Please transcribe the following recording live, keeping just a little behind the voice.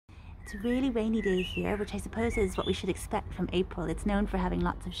It's a really rainy day here, which I suppose is what we should expect from April. It's known for having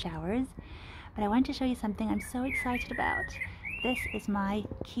lots of showers. But I want to show you something I'm so excited about. This is my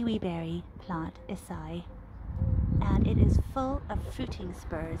Kiwi Berry plant, Isai. And it is full of fruiting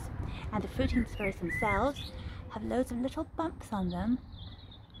spurs. And the fruiting spurs themselves have loads of little bumps on them,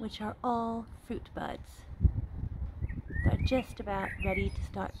 which are all fruit buds. They're just about ready to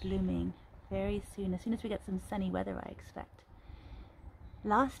start blooming very soon as we get some sunny weather, I expect.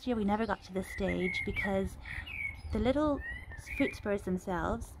 Last year we never got to this stage because the little fruit spurs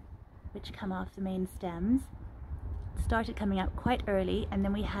themselves, which come off the main stems, started coming out quite early, and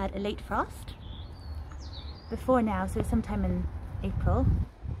then we had a late frost before now, so sometime in April,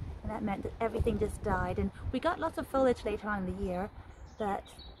 and that meant that everything just died. And we got lots of foliage later on in the year, but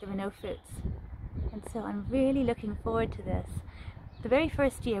there were no fruits. And so I'm really looking forward to this. The very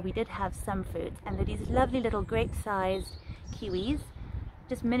first year we did have some fruits, and they're these lovely little grape-sized kiwis,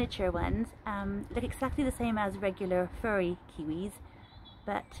 just miniature ones, look exactly the same as regular furry kiwis,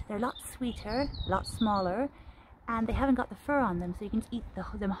 but they're a lot sweeter, a lot smaller, and they haven't got the fur on them, so you can just eat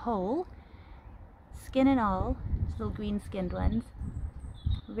them whole, skin and all, just little green skinned ones.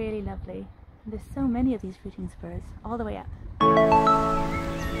 Really lovely. And there's so many of these fruiting spurs all the way up.